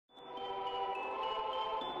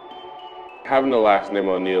Having the last name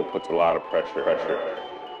O'Neal puts a lot of pressure.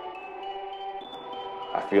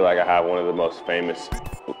 I feel like I have one of the most famous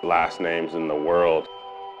last names in the world.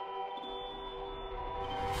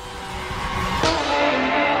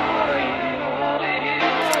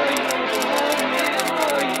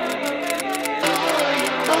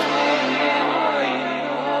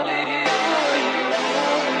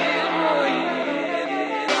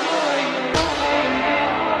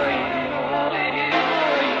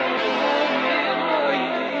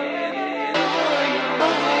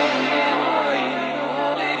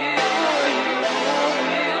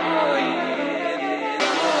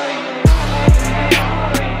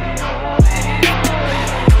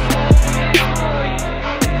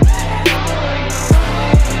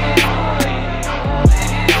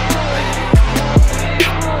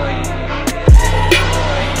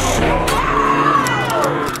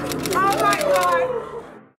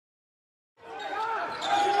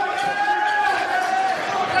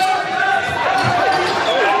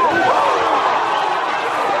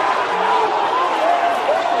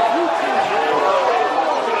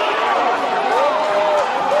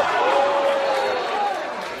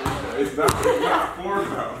 It's not 4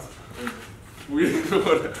 pounds.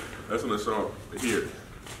 That's gonna show here.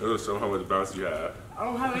 That's gonna show how much bounce you have. I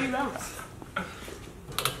don't have any bounce.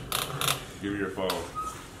 Give me your phone.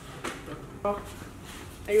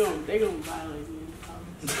 They gonna violate me.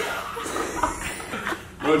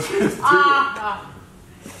 Bro, just do it.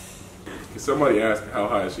 Can somebody ask how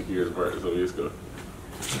high Shakira's bird? So we just go.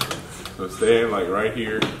 So stand like right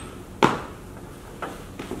here.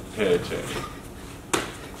 Head check.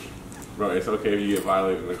 Bro, it's okay if you get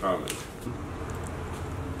violated in the comments.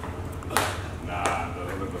 Nah,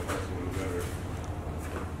 the first one was better.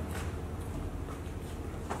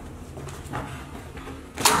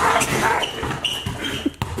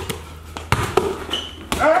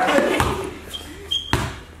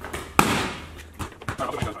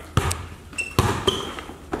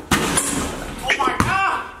 Oh my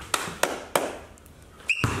God!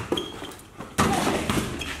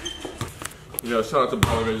 You know, shout out to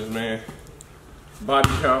Ball Visions, man. Body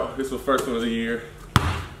count, this was the first one of the year.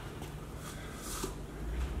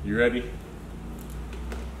 You ready?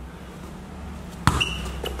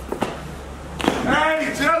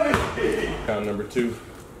 Hey, Jelly! Count number 2.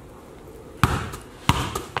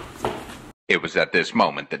 It was at this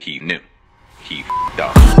moment that he knew. He f***ed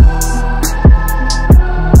up.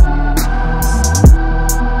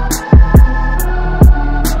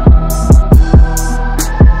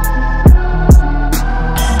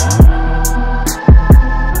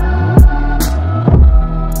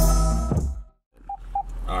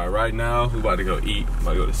 Right now, we about to go eat. I'm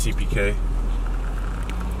about to go to CPK.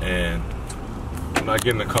 And when I get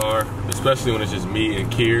in the car, especially when it's just me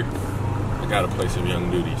and Kier, I gotta play some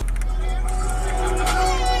Young Duties.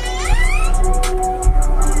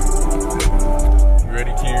 You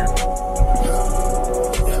ready, Kier?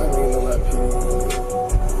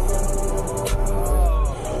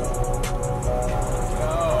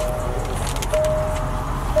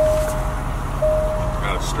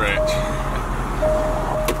 Gotta stretch.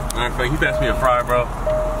 Matter of fact, he passed me a fry, bro.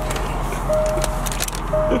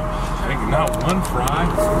 Not one fry.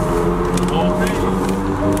 The whole thing.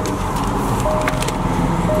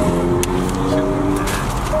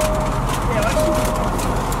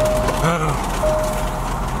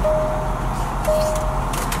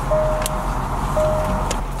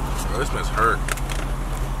 Bro, this mess hurt.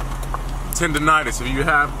 Tendonitis. If you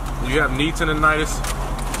have knee tendonitis,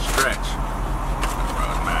 stretch. Bro,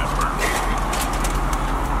 it's mad hurt.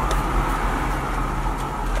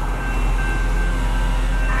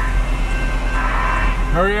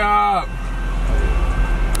 Hurry up!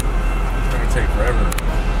 It's gonna take forever.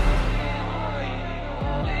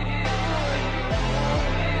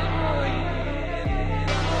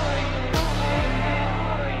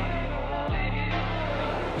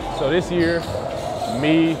 So this year,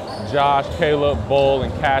 me, Josh, Caleb, Bull,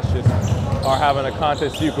 and Cassius are having a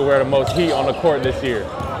contest so you can wear the most heat on the court this year.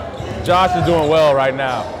 Josh is doing well right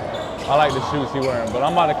now. I like the shoes he's wearing, but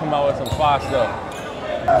I'm about to come out with some fire stuff.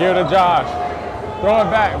 Give it to Josh. Throw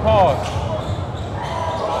it back, pause.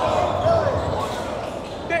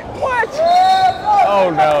 What?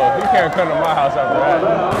 Oh no, you can't come to my house after that.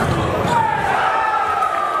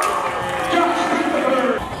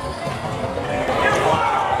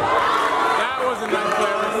 That was an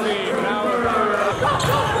unfair scene.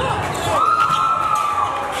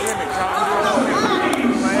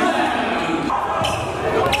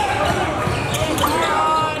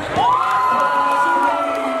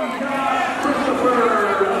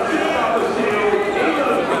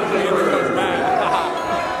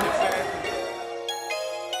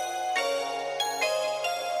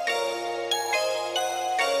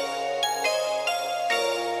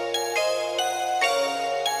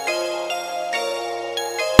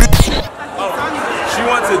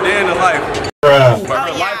 a day in the life. Bruh. But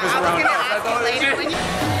her life is around us. That's all it is.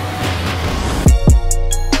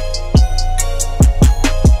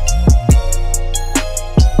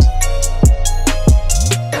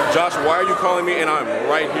 Josh, why are you calling me and I'm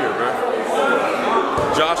right here, bro?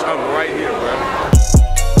 Josh, I'm right here, bro.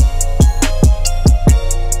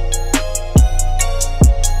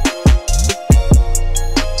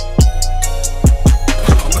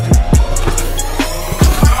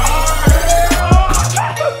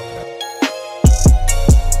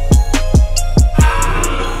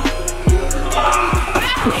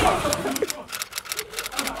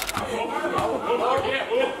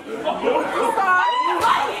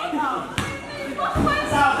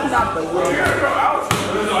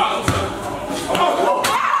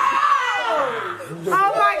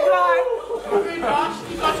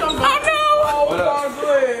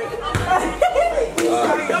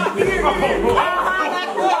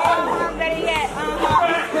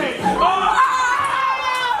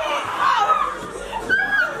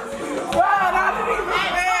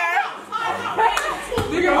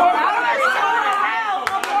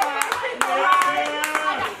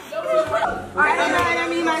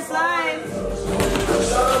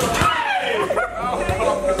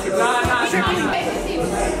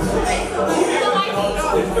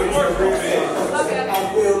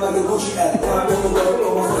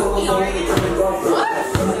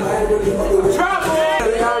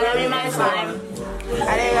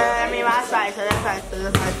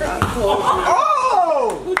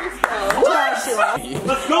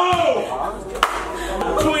 Let's go!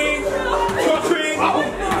 Tween, tween, tween,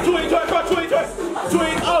 tween,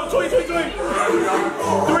 tween, oh, tween, tween, tween.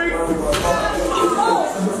 3.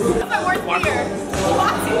 That's my worst fear.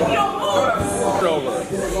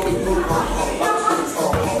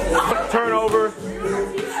 Turnover.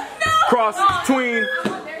 Cross, tween,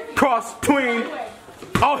 cross, tween.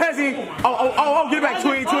 Oh, Hezzy. Oh, get it back,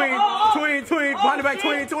 tween, tween, tween, tween. Behind the back,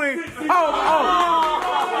 tween, tween. Oh.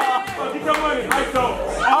 Keep your money. Hey.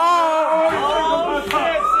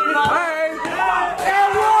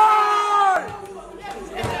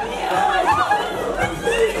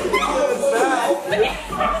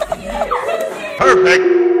 Perfect.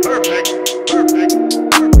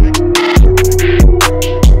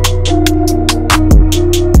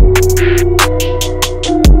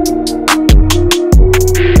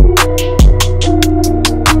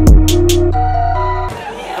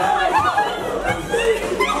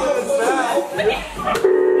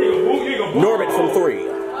 Norbit from 3.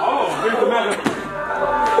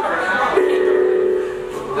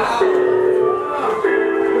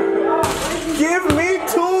 Give me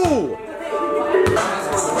 2.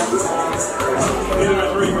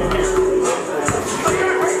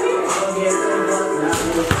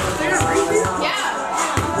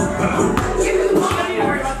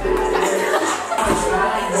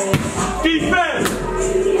 Defense.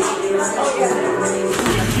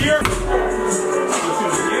 Here.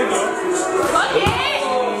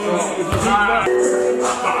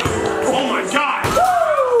 Oh my God!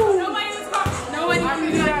 Nobody can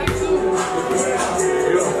do that here too.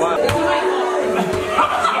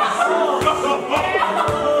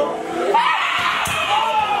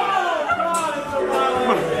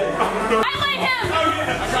 Highlight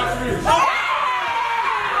him!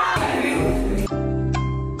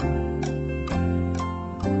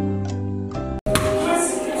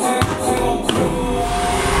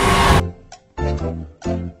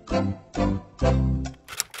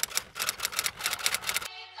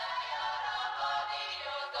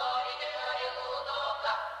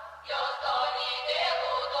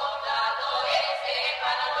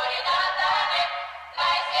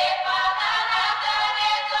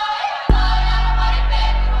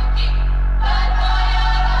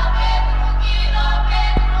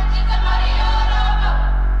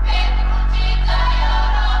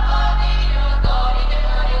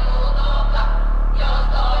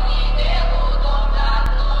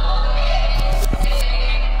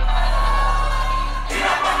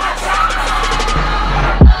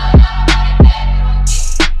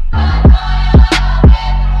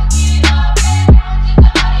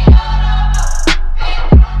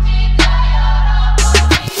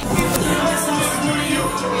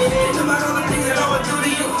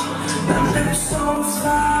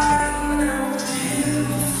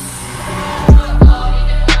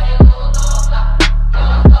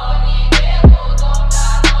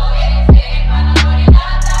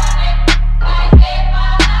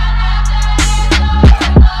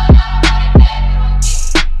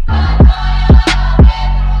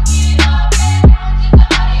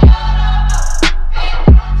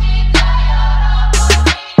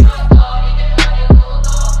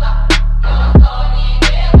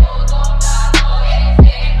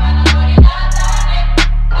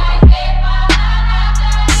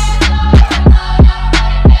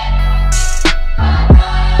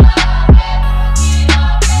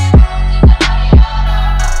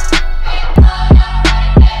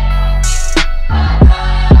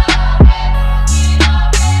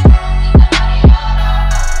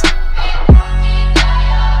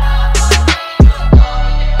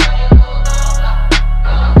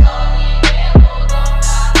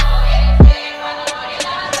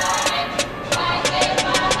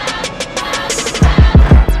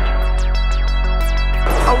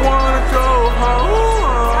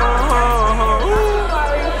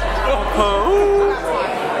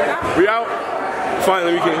 We out.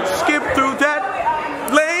 Finally, we can skip through that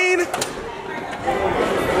lane.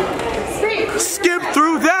 Skip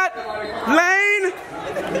through that lane.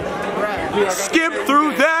 Skip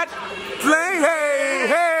through that lane. Hey,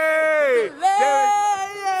 hey.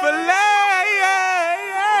 Filet.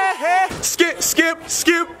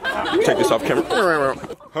 Skip. Take this off camera.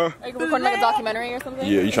 Huh? Are you recording like a documentary or something?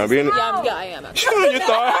 Yeah, you trying to be in it? Yeah, I am. You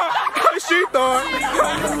thought. She thought.